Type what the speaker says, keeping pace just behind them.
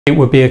It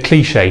would be a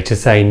cliche to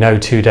say no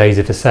 2 days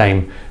are the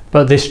same,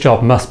 but this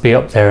job must be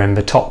up there in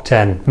the top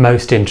 10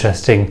 most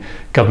interesting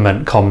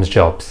government comms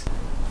jobs.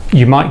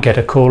 You might get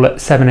a call at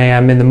 7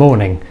 AM in the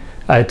morning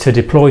to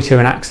deploy to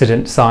an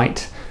accident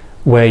site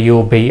where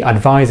you'll be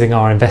advising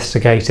our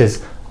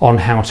investigators on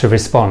how to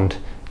respond.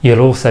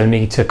 You'll also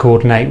need to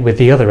coordinate with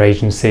the other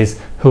agencies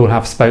who will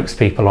have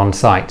spokespeople on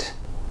site.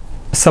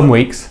 Some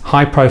weeks,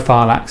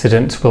 high-profile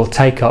accidents will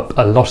take up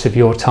a lot of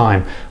your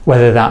time,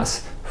 whether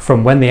that's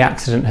from when the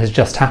accident has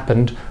just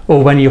happened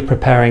or when you're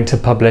preparing to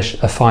publish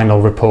a final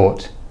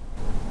report.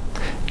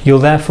 You'll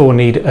therefore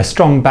need a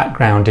strong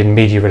background in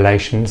media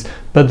relations,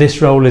 but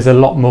this role is a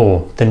lot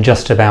more than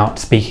just about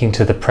speaking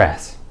to the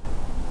press.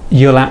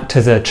 You'll act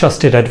as a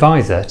trusted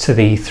advisor to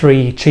the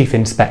 3 chief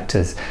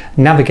inspectors,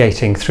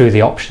 navigating through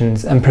the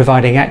options and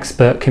providing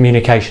expert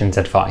communications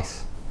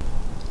advice.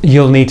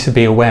 You'll need to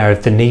be aware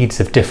of the needs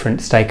of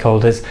different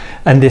stakeholders,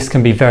 and this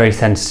can be very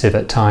sensitive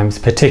at times,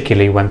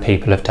 particularly when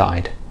people have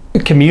died.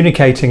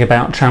 Communicating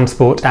about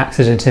transport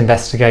accident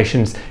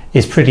investigations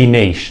is pretty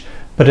niche,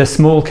 but a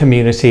small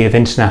community of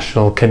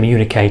international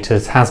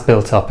communicators has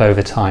built up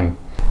over time.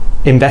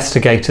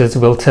 Investigators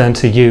will turn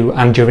to you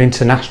and your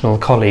international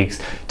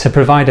colleagues to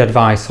provide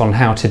advice on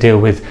how to deal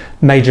with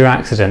major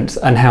accidents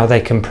and how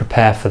they can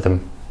prepare for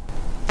them.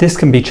 This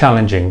can be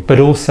challenging, but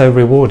also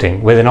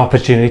rewarding, with an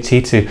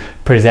opportunity to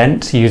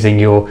present using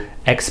your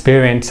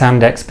experience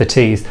and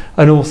expertise,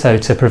 and also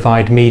to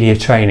provide media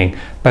training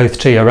both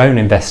to your own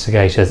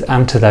investigators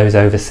and to those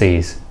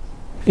overseas.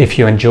 If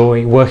you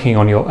enjoy working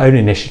on your own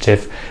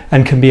initiative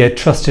and can be a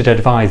trusted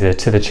advisor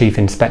to the chief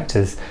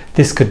inspectors,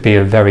 this could be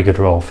a very good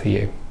role for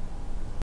you.